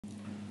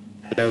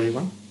Hello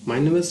everyone, my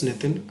name is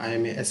Nitin. I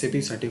am a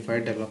SAP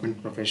Certified Development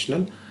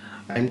Professional.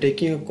 I am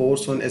taking a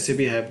course on SAP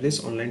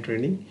Hybris online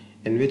training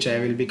in which I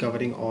will be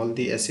covering all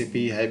the SAP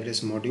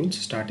Hybris modules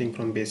starting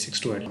from basics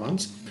to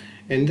advanced.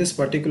 In this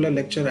particular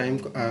lecture, I am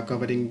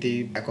covering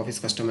the back office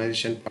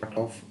customization part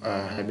of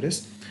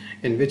Hybris,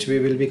 in which we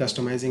will be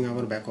customizing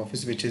our back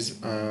office, which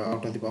is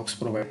out of the box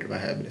provided by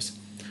Hybris.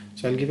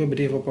 So I'll give a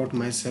brief about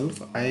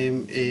myself. I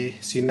am a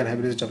senior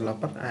Hybris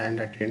developer and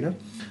a trainer.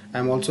 I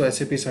am also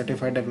SAP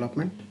Certified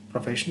Development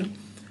Professional,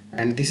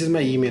 and this is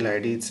my email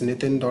ID. It's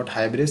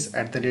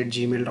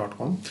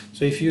nitin.hybris@gmail.com.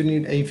 So if you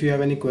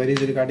have any queries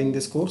regarding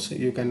this course,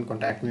 you can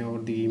contact me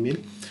over the email.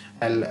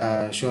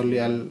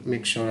 I'll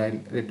make sure I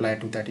reply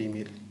to that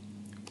email.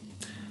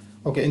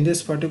 Okay, in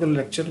this particular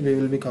lecture, we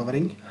will be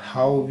covering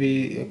how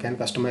we can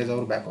customize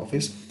our back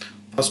office.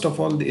 First of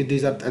all,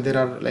 there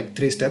are like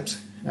three steps,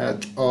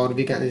 or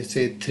we can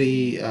say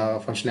three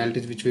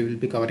functionalities which we will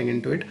be covering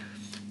into it.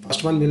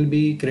 First one will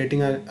be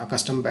creating a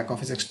custom back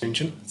office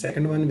extension.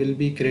 Second one will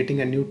be creating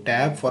a new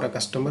tab for a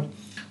customer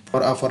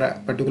for a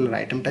particular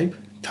item type.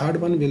 Third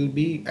one will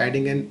be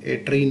adding a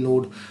tree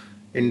node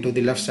into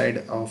the left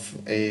side of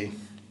the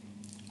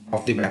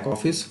back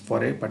office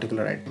for a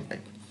particular item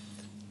type.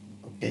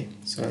 Okay,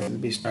 so I will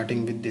be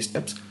starting with these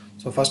steps.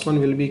 So first one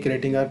will be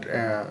creating a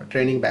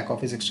training back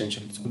office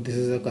extension. So this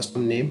is a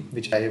custom name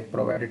which I have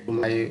provided to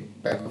my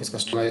back office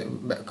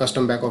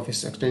custom back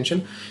office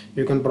extension.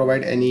 You can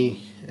provide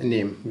any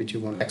name which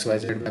you want,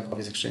 XYZ back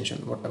office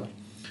extension, whatever.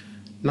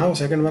 Now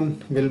second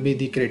one will be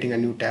the creating a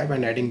new tab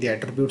and adding the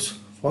attributes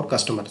for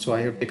customer. So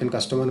I have taken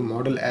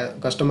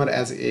customer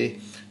as a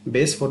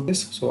base for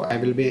this. So I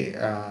will be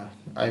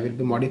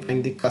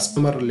modifying the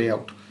customer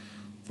layout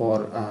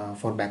for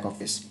back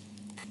office.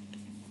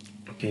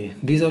 Okay,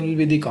 these will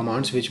be the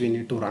commands which we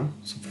need to run.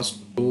 So first,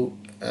 to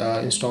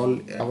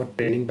install our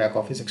training back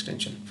office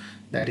extension,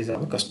 that is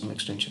our custom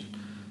extension.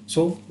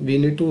 So we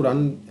need to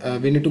run,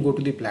 we need to go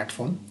to the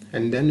platform,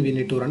 and then we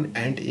need to run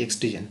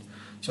extgen.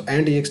 So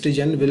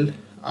extgen will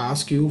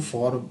ask you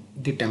for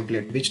the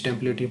template, which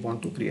template you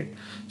want to create.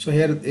 So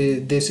here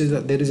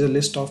there is a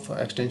list of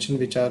extension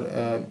which are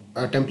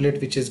a template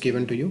which is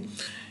given to you.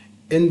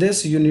 In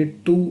this, you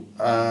need to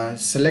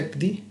select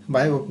the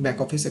back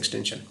office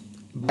extension.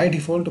 By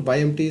default,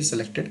 YMT is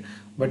selected,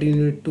 but you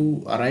need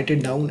to write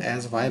it down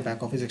as Y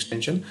back office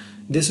extension.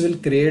 This will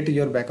create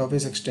your back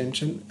office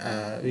extension,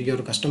 your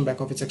custom back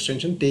office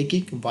extension,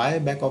 taking Y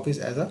back office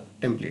as a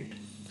template.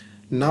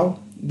 Now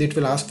it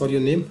will ask for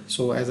your name.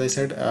 So as I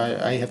said,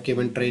 I have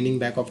given training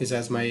back office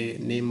as my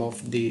name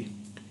of the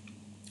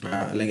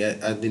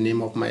the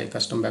name of my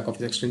custom back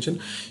office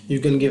extension. You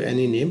can give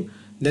any name.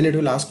 Then it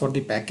will ask for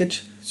the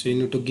package. So you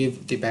need to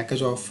give the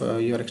package of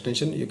your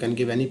extension. You can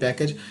give any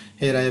package.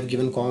 Here I have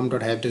given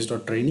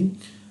com.hybris.training.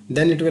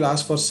 Then it will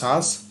ask for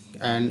SAS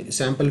and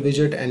sample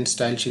widget and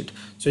style sheet.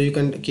 So you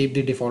can keep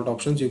the default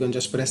options. You can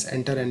just press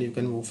enter and you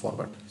can move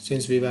forward.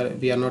 Since we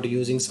are not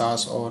using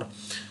SAS or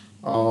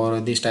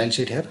the style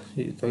sheet here,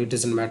 so it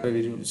doesn't matter.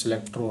 We will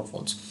select true or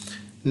false.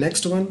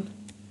 Next one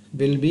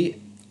will be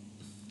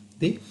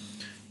the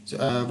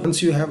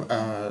once you have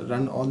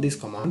run all these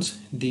commands,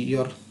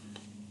 your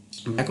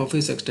back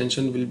office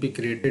extension will be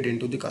created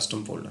into the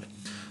custom folder.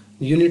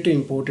 You need to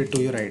import it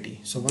to your ID.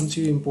 So once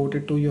you import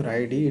it to your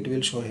ID, it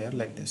will show here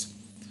like this.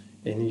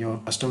 In your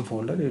custom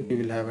folder, you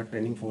will have a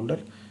training folder.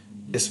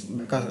 This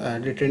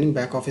the training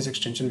back office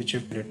extension which you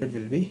have created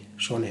will be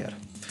shown here.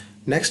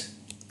 Next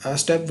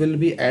step will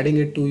be adding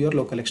it to your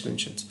local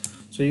extensions.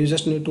 So you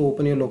just need to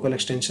open your local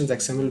extensions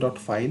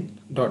xml.xml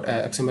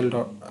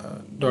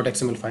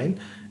file,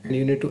 and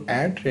you need to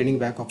add training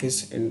back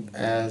office in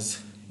as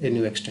a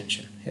new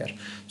extension here,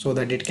 so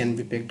that it can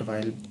be picked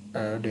while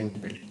doing the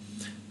build.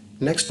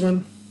 Next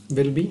one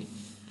will be,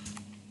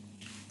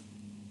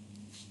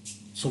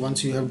 so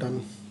once you have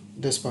done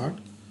this part,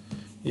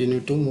 you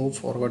need to move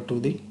forward to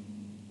the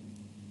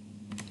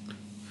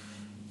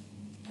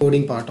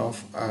coding part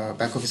of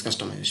back office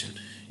customization.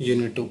 You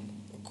need to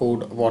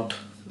code what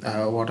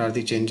are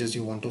the changes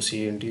you want to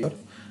see into your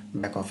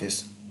back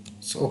office.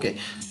 So okay,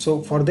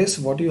 so for this,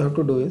 what you have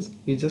to do is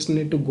you just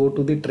need to go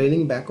to the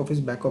training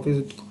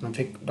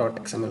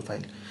backoffice-config.xml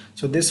file.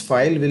 So this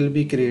file will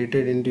be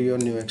created into your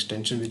new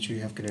extension which you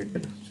have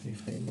created. So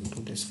if I go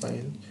to this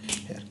file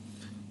here,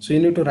 so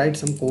you need to write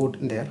some code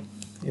in there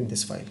in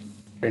this file,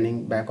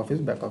 training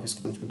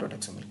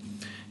backoffice-config.xml.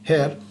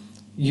 Here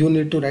you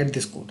need to write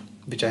this code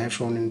which I have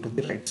shown into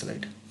the right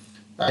slide.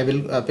 I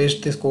will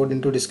paste this code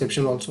into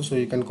description also, so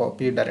you can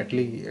copy it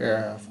directly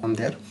from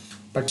there.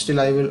 But still,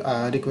 I will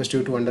request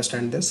you to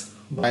understand this,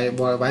 why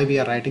we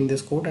are writing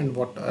this code and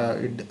what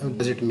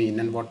does it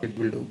mean and what it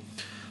will do.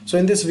 So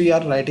in this, we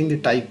are writing the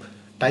type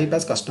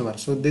as customer.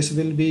 So this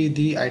will be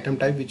the item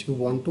type which you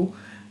want to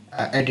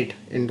edit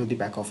into the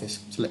back office.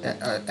 So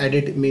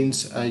edit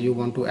means you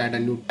want to add a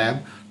new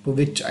tab to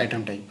which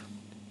item type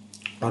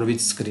or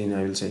which screen,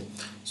 I will say.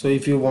 So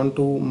if you want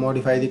to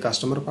modify the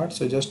customer part,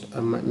 so just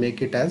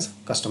make it as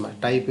customer,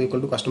 type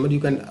equal to customer. You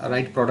can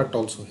write product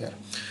also here,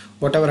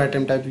 whatever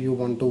item type you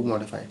want to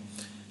modify.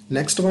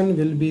 Next one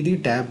will be the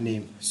tab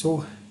name.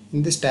 So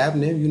in this tab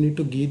name you need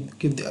to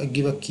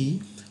give a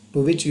key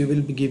to which you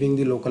will be giving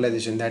the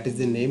localization, that is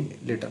the name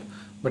later,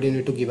 but you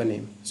need to give a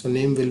name. So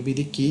name will be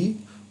the key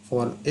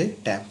for a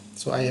tab.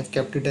 So I have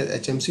kept it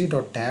as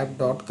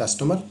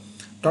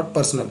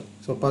hmc.tab.customer.personal.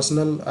 So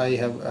personal I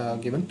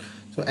have given.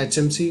 So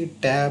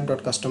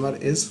hmc.tab.customer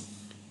is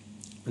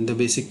the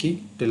basic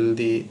key till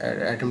the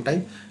item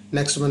type.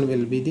 Next one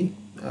will be the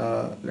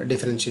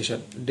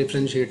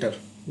differentiator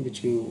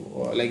which you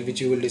which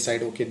you will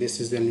decide, okay,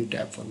 this is the new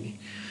tab for me.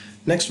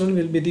 Next one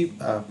will be the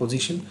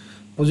position.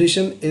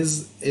 Position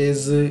is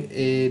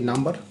a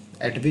number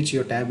at which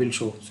your tab will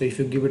show. So if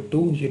you give it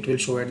 2, it will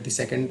show at the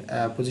second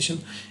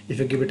position. If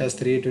you give it as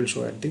 3, it will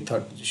show at the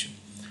third position.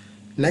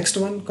 Next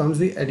one comes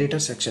the editor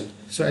section.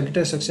 So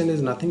editor section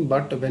is nothing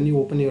but when you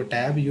open your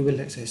tab you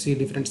will see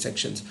different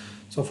sections.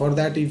 So for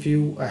that, if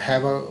you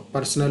have a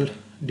personal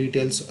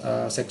details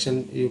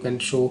section, you can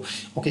show,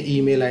 okay,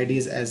 email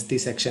IDs as the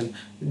section,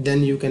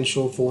 then you can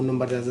show phone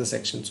numbers as a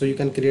section. So you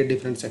can create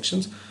different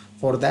sections.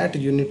 For that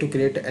you need to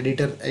create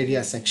editor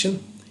area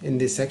section. In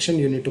this section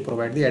you need to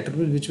provide the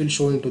attribute which will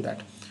show into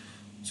that.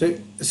 So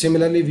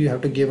similarly we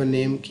have to give a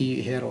name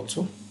key here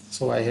also.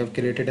 So I have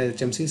created a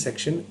hmc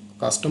section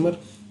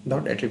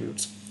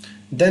customer.attributes.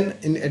 Then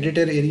in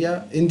editor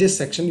area, in this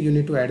section you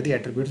need to add the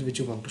attributes which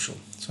you want to show.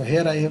 So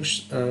here I have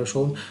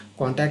shown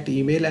contact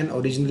email and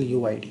original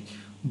UID.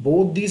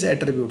 Both these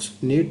attributes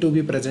need to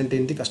be present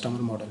in the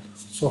customer model.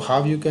 So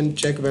how you can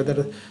check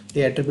whether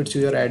the attributes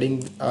you are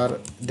adding are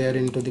there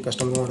into the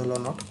customer model or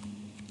not?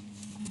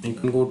 You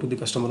can go to the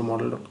customer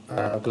model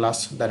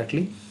class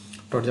directly,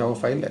 .java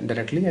file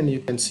directly, and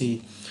you can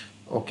see,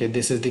 okay,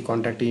 this is the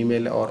contact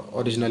email or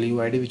original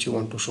UID which you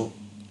want to show.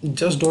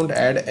 Just don't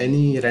add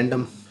any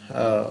random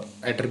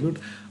attribute,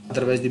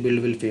 otherwise the build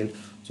will fail.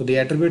 So the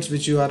attributes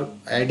which you are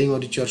adding or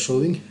which you are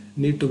showing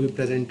need to be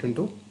present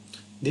into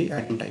the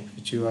item type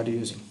which you are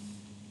using.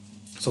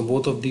 So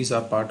both of these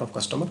are part of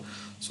customer,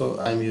 so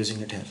I am using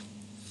it here.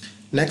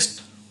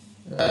 Next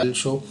I'll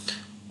show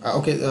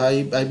okay,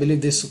 I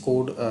believe this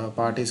code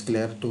part is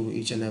clear to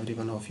each and every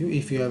one of you.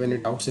 If you have any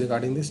doubts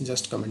regarding this,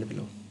 just comment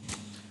below.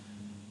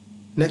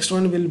 Next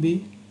one will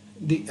be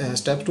the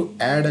step to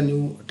add a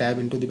new tab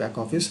into the back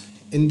office.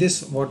 In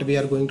this, what we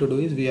are going to do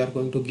is we are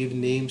going to give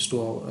names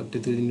to the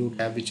new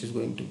tab which is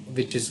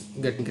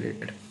getting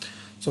created.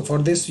 So for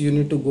this you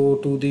need to go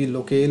to the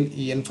local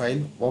en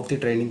file of the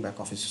training back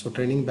office. So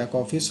training back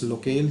office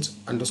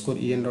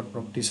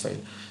locales_en.properties file.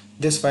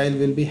 This file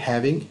will be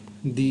having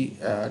the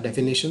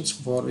definitions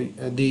for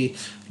the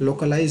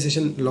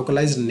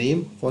localized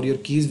name for your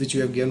keys which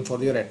you have given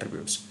for your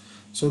attributes.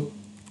 So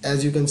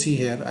as you can see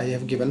here, I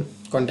have given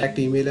contact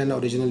email and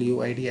original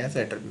UID as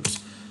attributes.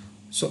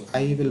 So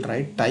I will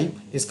write type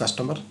is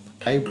customer,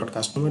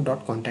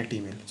 type.customer.contact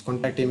email. So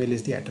contact email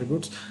is the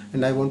attributes,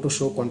 and I want to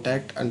show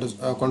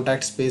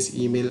contact space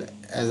email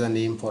as a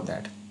name for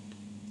that.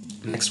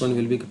 Next one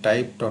will be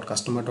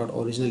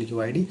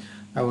type.customer.originalUid.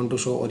 I want to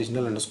show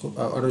original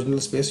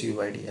space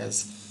UID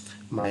as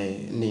my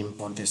name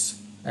for this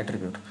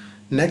attribute.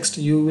 Next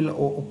you will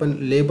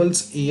open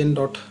labels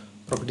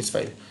en.properties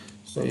file.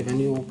 So when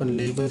you open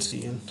labels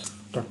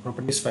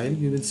en.properties file,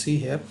 you will see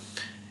here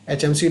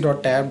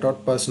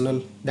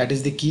hmc.tab.personal, that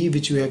is the key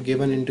which you have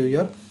given into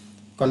your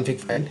config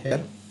file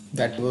here.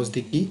 That was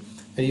the key,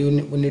 and you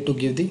need to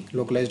give the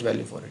localized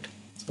value for it.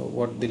 So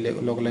what the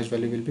localized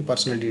value will be,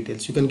 personal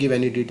details. You can give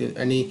any detail,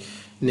 any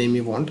name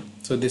you want.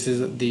 So this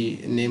is the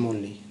name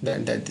only,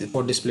 that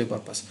for display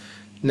purpose.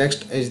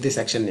 Next is the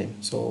section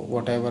name. So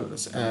whatever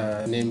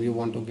name you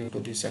want to give to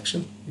this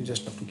section, you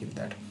just have to give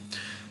that.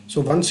 So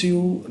once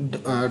you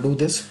do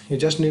this, you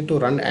just need to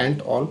run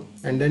ant all,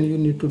 and then you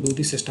need to do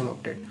the system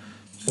update.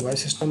 So by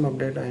system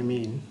update, I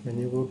mean when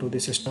you go to the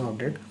system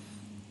update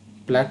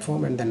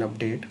platform and then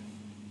update,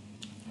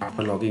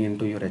 after logging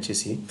into your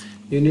HAC,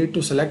 you need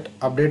to select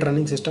update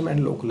running system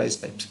and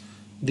localized types.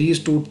 These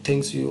two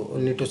things you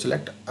need to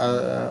select.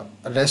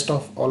 Rest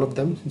of all of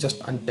them, just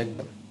uncheck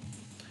them.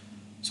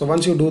 So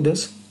once you do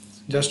this,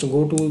 just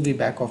go to the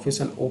back office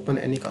and open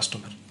any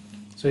customer.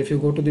 So if you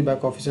go to the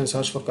back office and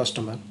search for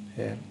customer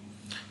here,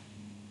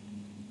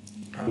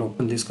 I'll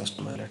open this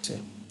customer, let's say.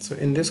 So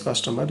in this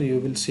customer you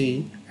will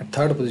see at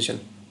third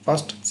position,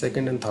 first,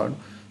 second and third,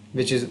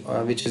 which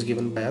is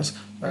given by us.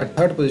 At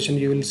third position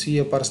you will see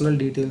a personal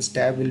details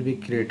tab will be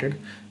created.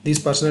 These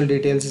personal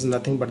details is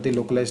nothing but the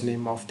localized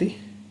name of the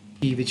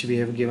key which we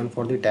have given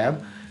for the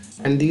tab,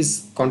 and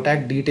these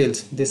contact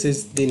details, this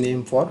is the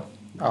name for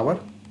our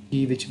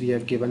key which we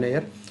have given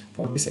here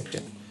for the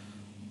section.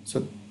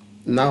 So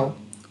now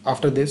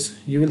after this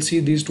you will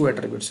see these two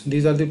attributes.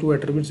 These are the two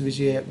attributes which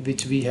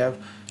we have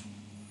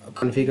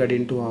configured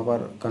into our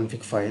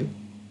config file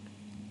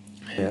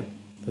here.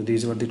 So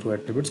these were the two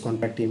attributes,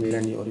 contact email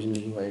and the original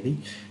UID.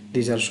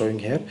 These are showing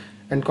here,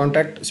 and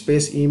contact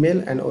space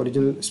email and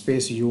original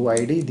space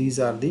UID, these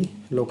are the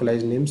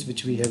localized names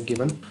which we have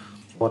given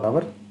for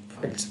our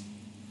files,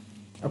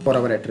 for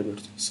our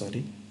attributes,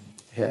 sorry,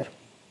 here.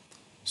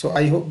 So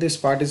I hope this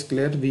part is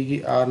clear.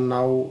 We are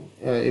now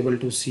able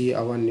to see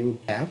our new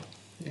tab,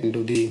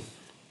 into the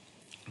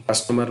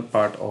customer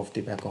part of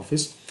the back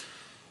office.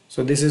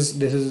 So this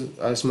is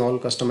a small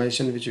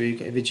customization which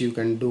you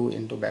can do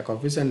into back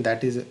office, and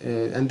that is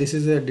and this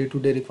is a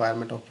day-to-day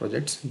requirement of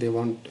projects. They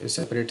want a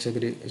separate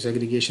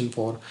segregation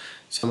for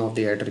some of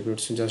the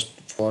attributes, just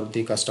for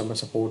the customer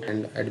support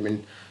and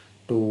admin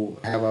to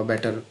have a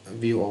better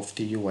view of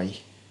the UI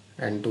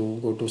and to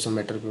go to some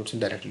attributes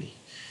directly.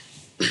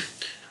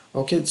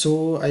 Okay,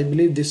 so I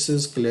believe this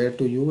is clear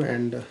to you,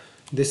 and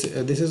this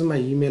is my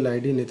email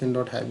ID,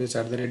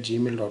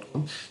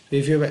 nathan.hybris@gmail.com. So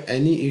if you have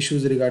any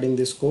issues regarding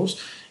this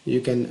course, you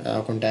can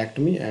contact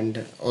me,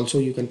 and also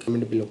you can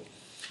comment below.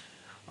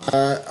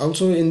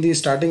 Also in the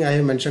starting I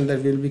have mentioned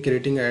that we will be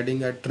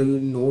adding a tree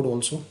node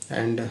also,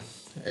 and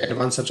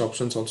advanced search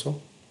options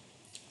also,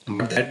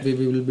 but that we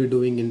will be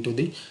doing into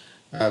the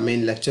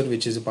main lecture,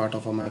 which is a part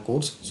of my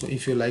course. So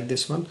if you like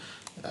this one,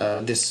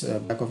 this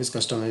back office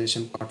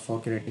customization part for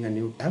creating a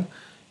new tab,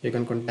 you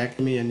can contact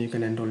me and you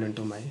can enroll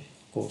into my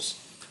course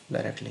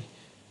directly.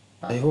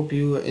 I hope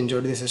you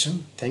enjoyed the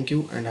session. Thank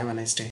you and have a nice day.